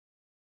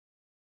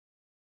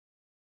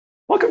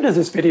Welcome to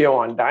this video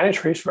on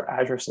Dynatrace for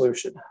Azure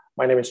Solution.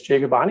 My name is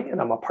Gurbani,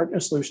 and I'm a Partner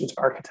Solutions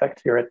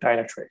Architect here at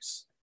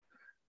Dynatrace.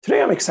 Today,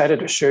 I'm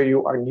excited to show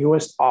you our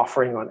newest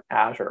offering on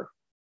Azure.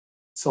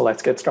 So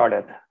let's get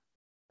started.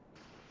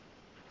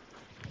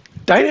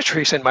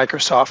 Dynatrace and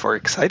Microsoft are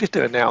excited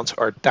to announce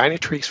our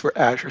Dynatrace for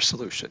Azure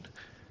solution.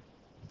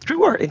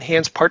 Through our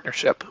enhanced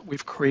partnership,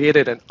 we've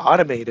created an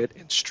automated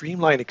and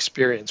streamlined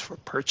experience for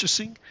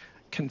purchasing,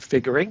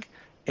 configuring,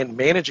 and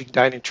managing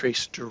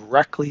Dynatrace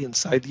directly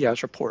inside the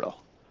Azure portal.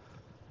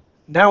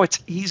 Now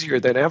it's easier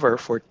than ever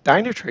for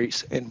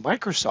Dynatrace and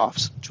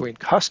Microsoft's joint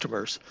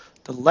customers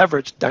to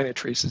leverage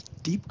Dynatrace's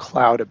deep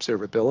cloud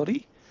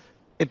observability,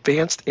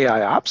 advanced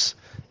AI apps,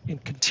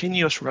 and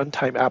continuous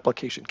runtime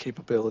application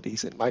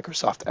capabilities in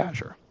Microsoft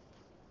Azure.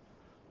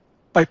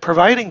 By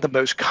providing the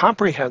most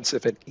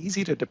comprehensive and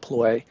easy to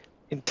deploy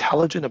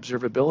intelligent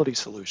observability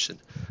solution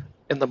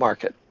in the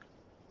market,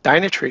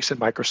 Dynatrace and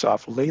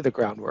Microsoft lay the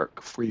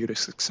groundwork for you to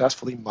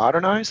successfully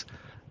modernize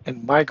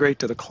and migrate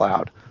to the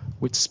cloud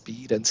with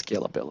speed and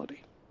scalability.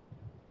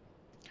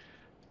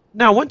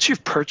 Now, once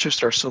you've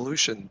purchased our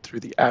solution through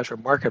the Azure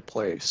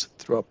Marketplace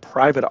through a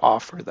private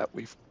offer that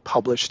we've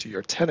published to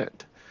your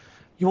tenant,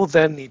 you will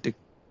then need to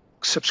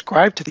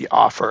subscribe to the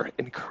offer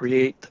and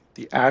create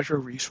the Azure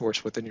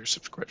resource within your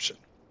subscription.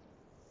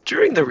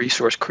 During the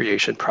resource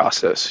creation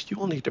process, you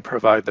will need to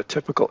provide the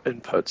typical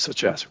inputs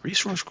such as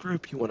resource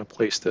group you want to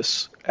place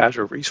this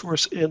Azure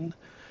resource in,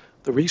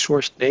 the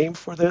resource name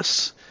for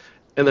this,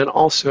 and then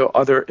also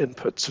other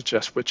inputs such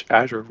as which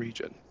Azure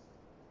region.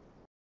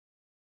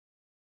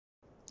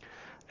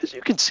 As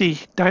you can see,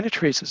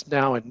 Dynatrace is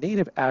now a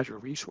native Azure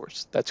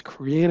resource that's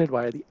created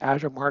by the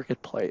Azure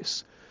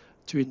Marketplace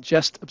to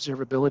ingest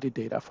observability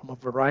data from a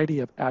variety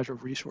of Azure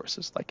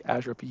resources like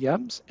Azure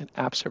VMs and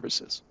App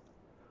Services.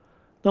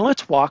 Now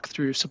let's walk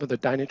through some of the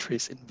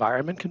Dynatrace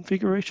environment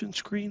configuration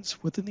screens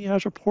within the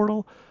Azure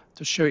portal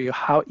to show you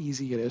how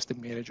easy it is to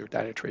manage your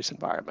Dynatrace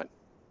environment.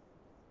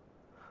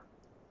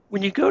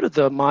 When you go to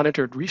the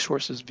Monitored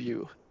Resources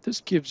view,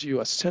 this gives you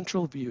a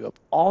central view of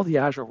all the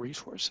Azure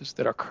resources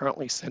that are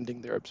currently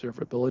sending their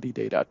observability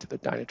data to the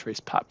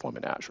Dynatrace platform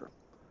in Azure.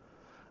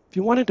 If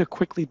you wanted to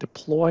quickly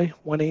deploy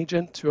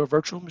OneAgent to a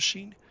virtual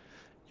machine,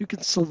 you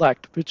can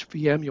select which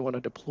VM you want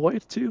to deploy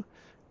it to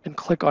and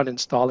click on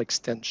Install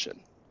Extension.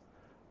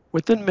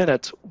 Within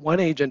minutes,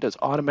 OneAgent is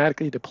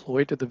automatically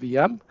deployed to the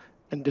VM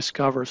and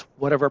discovers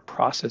whatever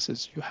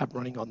processes you have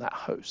running on that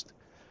host.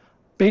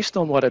 Based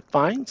on what it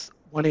finds,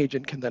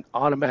 OneAgent can then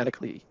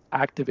automatically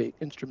activate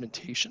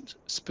instrumentations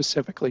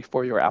specifically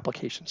for your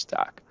application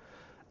stack,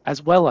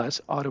 as well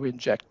as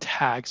auto-inject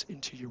tags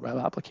into your web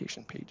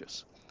application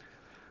pages.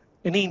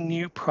 Any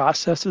new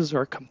processes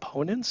or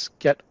components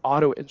get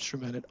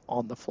auto-instrumented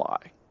on the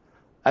fly.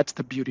 That's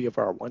the beauty of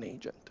our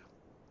OneAgent.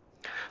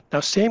 Now,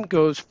 same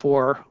goes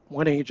for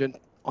OneAgent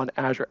on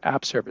Azure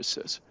App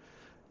Services.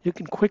 You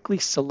can quickly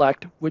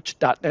select which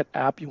 .NET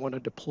app you want to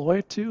deploy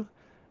it to,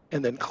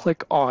 and then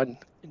click on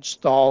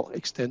Install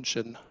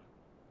Extension.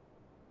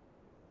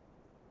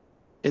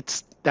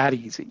 It's that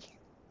easy.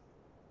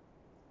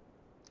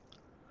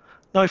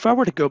 Now, if I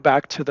were to go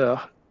back to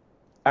the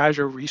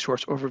Azure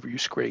Resource Overview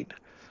screen,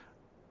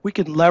 we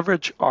can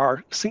leverage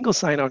our single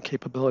sign-on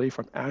capability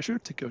from Azure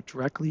to go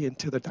directly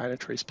into the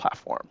Dynatrace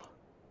platform.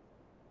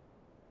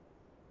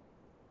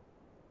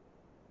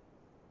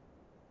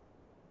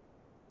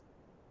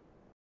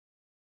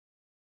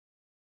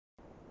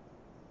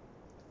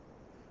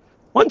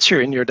 Once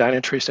you're in your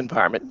Dynatrace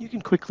environment, you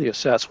can quickly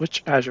assess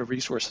which Azure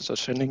resources are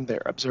sending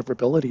their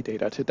observability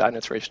data to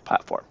Dynatrace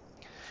platform.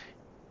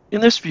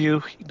 In this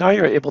view, now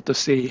you're able to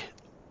see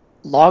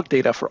log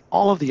data for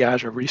all of the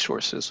Azure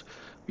resources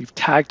we've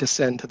tagged to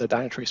send to the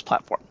Dynatrace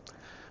platform.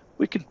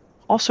 We can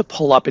also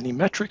pull up any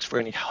metrics for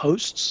any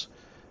hosts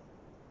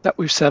that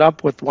we've set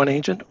up with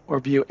OneAgent or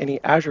view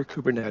any Azure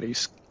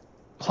Kubernetes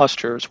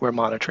clusters we're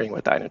monitoring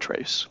with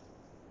Dynatrace.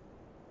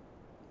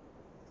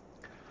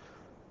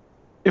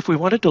 If we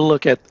wanted to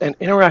look at an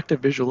interactive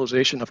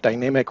visualization of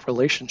dynamic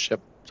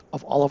relationships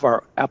of all of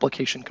our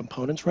application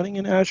components running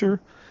in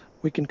Azure,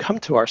 we can come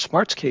to our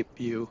Smartscape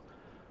view.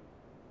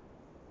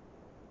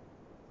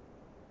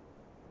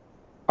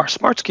 Our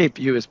Smartscape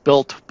view is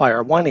built by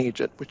our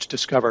OneAgent, which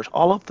discovers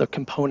all of the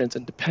components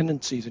and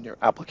dependencies in your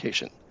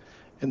application.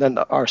 And then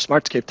our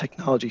Smartscape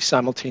technology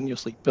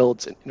simultaneously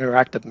builds an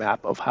interactive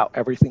map of how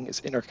everything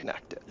is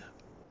interconnected.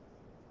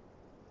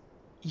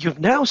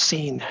 You've now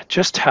seen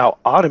just how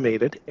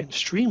automated and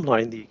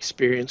streamlined the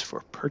experience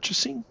for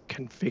purchasing,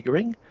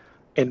 configuring,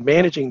 and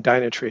managing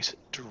Dynatrace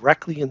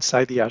directly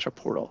inside the Azure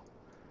portal.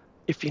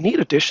 If you need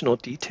additional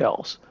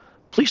details,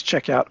 please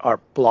check out our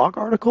blog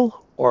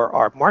article or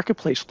our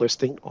marketplace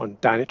listing on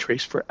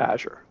Dynatrace for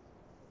Azure.